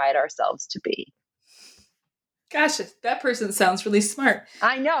we pride ourselves to be. Gosh, that person sounds really smart.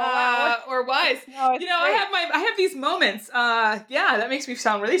 I know, or wise. No, I have these moments. That makes me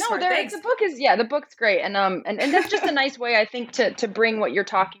sound really smart. Thanks. The book's great, and that's just a nice way, I think, to bring what you're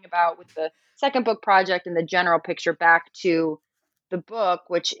talking about with the second book project and the general picture back to the book,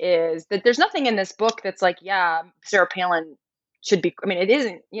 which is that there's nothing in this book that's like, Sarah Palin should be. I mean, it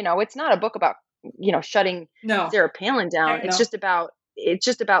isn't. It's not a book about shutting Sarah Palin down. It's just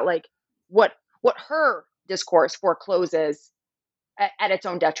about like what her discourse forecloses at its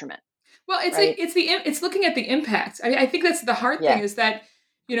own detriment. Well, it's looking at the impact. I think that's the hard thing, is that,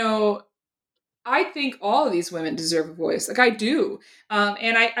 I think all of these women deserve a voice. Like, I do.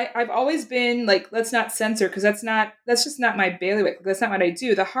 And I've always been like, let's not censor, because that's just not my bailiwick. That's not what I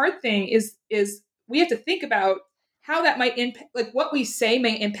do. The hard thing is we have to think about how that might impact, like what we say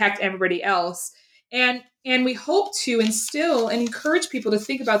may impact everybody else. And we hope to instill and encourage people to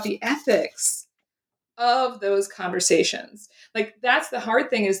think about the ethics of those conversations. Like, that's the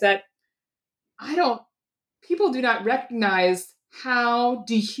hard thing, is that people do not recognize how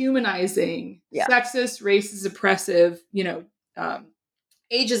dehumanizing, Yeah. sexist, racist, oppressive,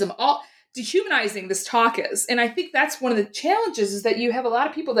 ageism, all dehumanizing this talk is. And I think that's one of the challenges, is that you have a lot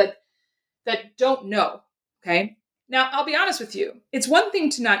of people that don't know. Okay. Now, I'll be honest with you. It's one thing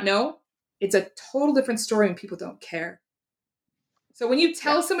to not know. It's a total different story when people don't care. So when you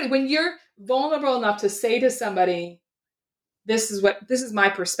tell somebody, when you're vulnerable enough to say to somebody, this is my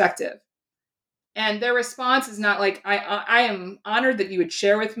perspective, and their response is not like, I am honored that you would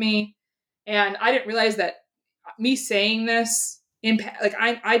share with me, and I didn't realize that me saying this impact, like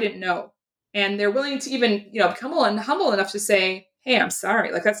I didn't know, and they're willing to even become humble enough to say, hey, I'm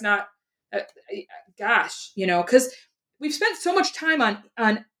sorry, like that's not, gosh, because we've spent so much time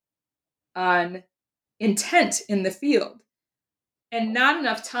on intent in the field, and not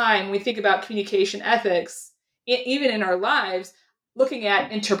enough time when we think about communication ethics, even in our lives, looking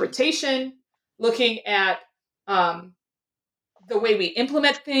at interpretation, looking at the way we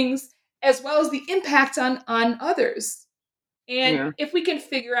implement things, as well as the impact on others. And if we can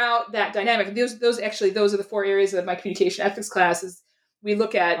figure out that dynamic, those are the 4 areas of my communication ethics classes. We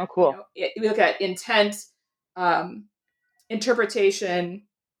look at, we look at intent, interpretation,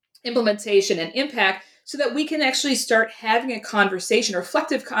 implementation, and impact, so that we can actually start having a conversation, a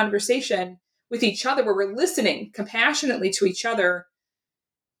reflective conversation with each other, where we're listening compassionately to each other,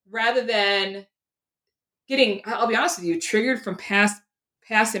 rather than getting, I'll be honest with you, triggered from past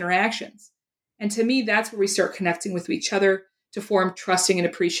interactions. And to me, that's where we start connecting with each other to form trusting and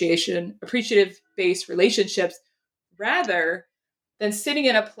appreciative-based relationships, rather than sitting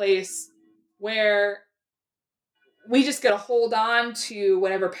in a place where we just got to hold on to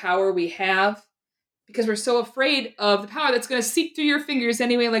whatever power we have, because we're so afraid of the power that's going to seep through your fingers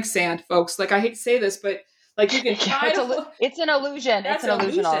anyway, like sand, folks. Like, I hate to say this, but like, you can try it's an illusion. It's an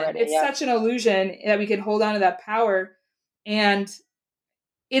illusion already. It's such an illusion that we can hold on to that power. And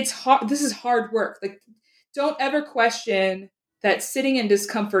it's hard. This is hard work. Like, don't ever question that sitting in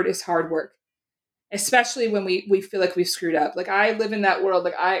discomfort is hard work, especially when we feel like we've screwed up. Like, I live in that world.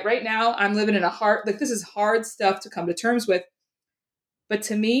 Like, right now I'm living in this is hard stuff to come to terms with. But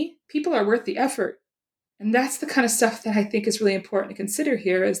to me, people are worth the effort. And that's the kind of stuff that I think is really important to consider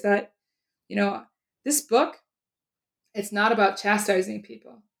here, is that, this book, it's not about chastising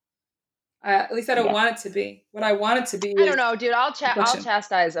people. At least I don't want it to be. What I want it to be. I don't know, dude. I'll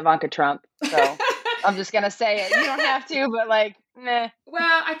chastise Ivanka Trump. So I'm just going to say it. You don't have to, but like, meh.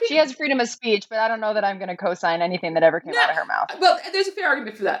 Well, I think she has freedom of speech, but I don't know that I'm going to co-sign anything that ever came out of her mouth. Well, there's a fair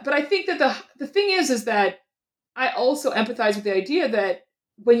argument for that. But I think that the thing is that I also empathize with the idea that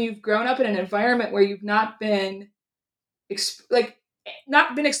when you've grown up in an environment where you've not been exposed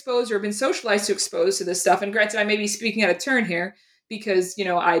or been socialized to expose to this stuff, and granted, I may be speaking out of turn here because,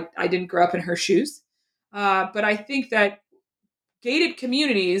 I didn't grow up in her shoes. But I think that gated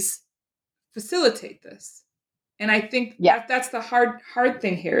communities facilitate this. And I think that's the hard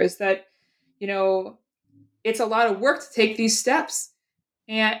thing here, is that, it's a lot of work to take these steps,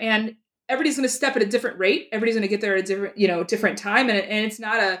 and everybody's going to step at a different rate. Everybody's going to get there at a different time. And it's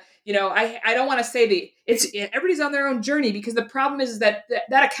not I don't want to say everybody's on their own journey, because the problem is that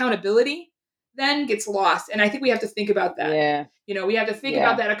accountability then gets lost. And I think we have to think about that. Yeah. We have to think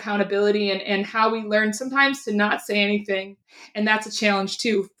about that accountability and how we learn sometimes to not say anything. And that's a challenge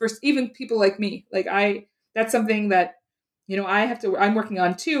too, for even people like me. Like, that's something that, I'm working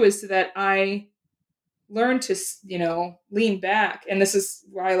on too, is so that I learn to, lean back. And this is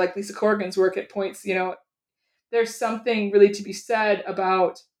why I like Lisa Corrigan's work at points. There's something really to be said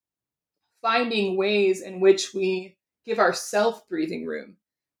about finding ways in which we give ourselves breathing room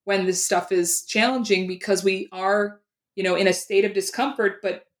when this stuff is challenging, because we are, in a state of discomfort.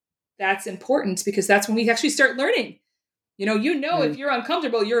 But that's important, because that's when we actually start learning. If you're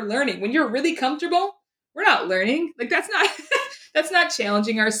uncomfortable, you're learning. When you're really comfortable, we're not learning. Like, that's not that's not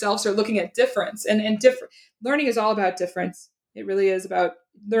challenging ourselves or looking at difference. And different learning is all about difference. It really is about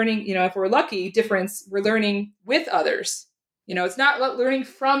learning. If we're lucky, difference, we're learning with others. It's not about learning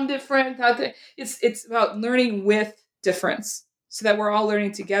from different. It's about learning with difference, so that we're all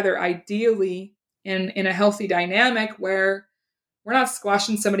learning together, ideally in a healthy dynamic where we're not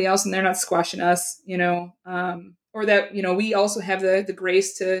squashing somebody else and they're not squashing us, or that, we also have the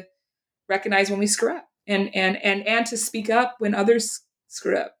grace to recognize when we screw up and to speak up when others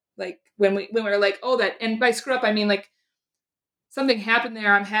screw up. Like, when we're like, oh, that, and by screw up, I mean, like, something happened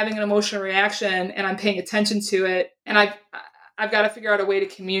there, I'm having an emotional reaction and I'm paying attention to it. And I've got to figure out a way to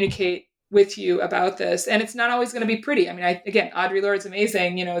communicate with you about this. And it's not always going to be pretty. I mean, again, Audre Lorde's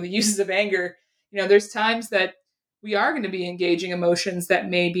amazing, the uses of anger. There's times that we are going to be engaging emotions that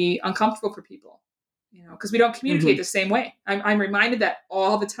may be uncomfortable for people. because we don't communicate the same way. I'm reminded that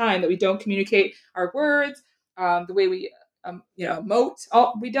all the time, that we don't communicate our words, the way we emote.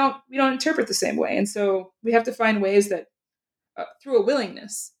 We don't interpret the same way, and so we have to find ways that through a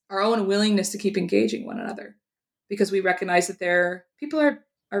willingness, our own willingness to keep engaging one another, because we recognize that people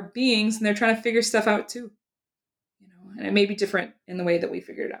are beings and they're trying to figure stuff out too. And it may be different in the way that we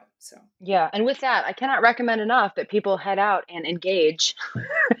figure it out. So yeah, and with that, I cannot recommend enough that people head out and engage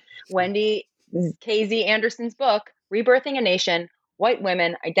Wendy K.Z. Anderson's book, Rebirthing a Nation: White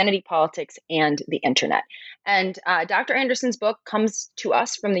Women, Identity Politics, and the Internet. And Dr. Anderson's book comes to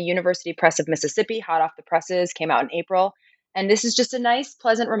us from the University Press of Mississippi, hot off the presses, came out in April. And this is just a nice,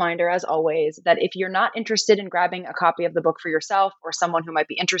 pleasant reminder, as always, that if you're not interested in grabbing a copy of the book for yourself or someone who might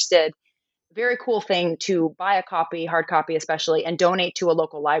be interested, very cool thing to buy a copy, hard copy especially, and donate to a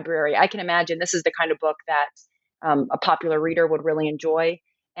local library. I can imagine this is the kind of book that a popular reader would really enjoy.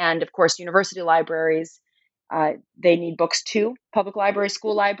 And of course, university libraries, they need books too, public libraries,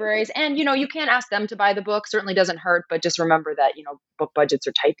 school libraries. And, you can't ask them to buy the book, certainly doesn't hurt, but just remember that, book budgets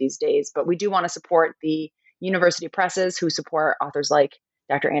are tight these days. But we do want to support the university presses who support authors like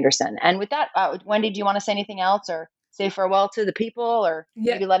Dr. Anderson. And with that, Wendy, do you want to say anything else or say farewell to the people, or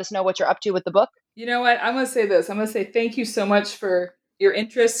maybe let us know what you're up to with the book? You know what? I'm going to say this. I'm going to say thank you so much for your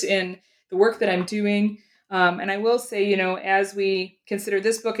interest in the work that I'm doing. And I will say, as we consider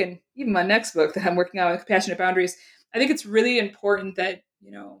this book and even my next book that I'm working on with Compassionate Boundaries, I think it's really important that,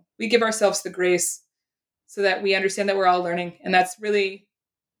 we give ourselves the grace so that we understand that we're all learning. And that's really,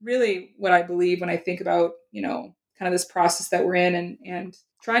 really what I believe when I think about, kind of this process that we're in, and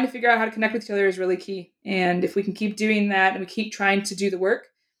trying to figure out how to connect with each other is really key. And if we can keep doing that and we keep trying to do the work,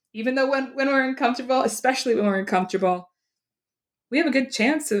 even though when we're uncomfortable, especially when we're uncomfortable, we have a good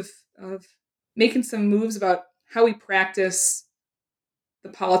chance of making some moves about how we practice the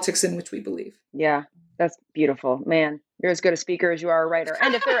politics in which we believe. Yeah, that's beautiful. Man, you're as good a speaker as you are a writer.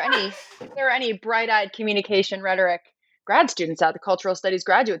 And if there are any bright-eyed communication rhetoric grad students out, the cultural studies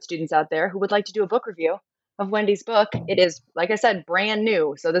graduate students out there who would like to do a book review of Wendy's book, it is, like I said, brand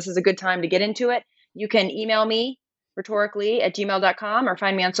new. So this is a good time to get into it. You can email me rhetorically@gmail.com or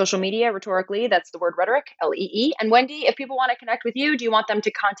find me on social media, rhetorically. That's the word rhetoric, Lee. And Wendy, if people want to connect with you, do you want them to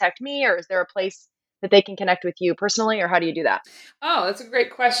contact me, or is there a place that they can connect with you personally, or how do you do that? Oh, that's a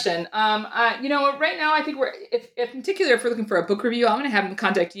great question. Right now, I think if in particular, if we're looking for a book review, I'm going to have them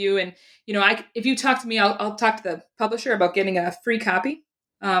contact you. And, if you talk to me, I'll talk to the publisher about getting a free copy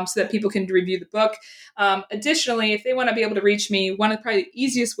so that people can review the book. Additionally, if they want to be able to reach me, one of the probably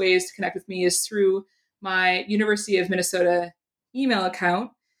easiest ways to connect with me is through my University of Minnesota email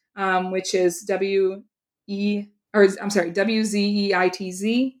account, which is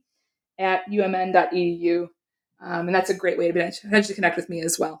wzeitz@umn.edu. And that's a great way to connect with me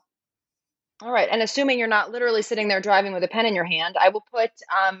as well. All right. And assuming you're not literally sitting there driving with a pen in your hand, I will put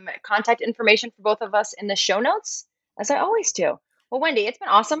contact information for both of us in the show notes, as I always do. Well, Wendy, it's been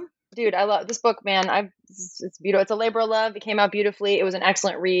awesome. Dude, I love this book, man. It's beautiful. It's a labor of love. It came out beautifully. It was an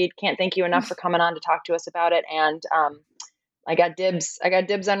excellent read. Can't thank you enough for coming on to talk to us about it. And I got dibs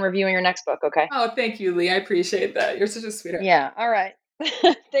on reviewing your next book. Okay. Oh, thank you, Lee. I appreciate that. You're such a sweetheart. Yeah. All right.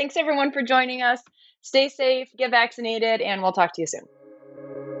 Thanks everyone for joining us. Stay safe, get vaccinated, and we'll talk to you soon.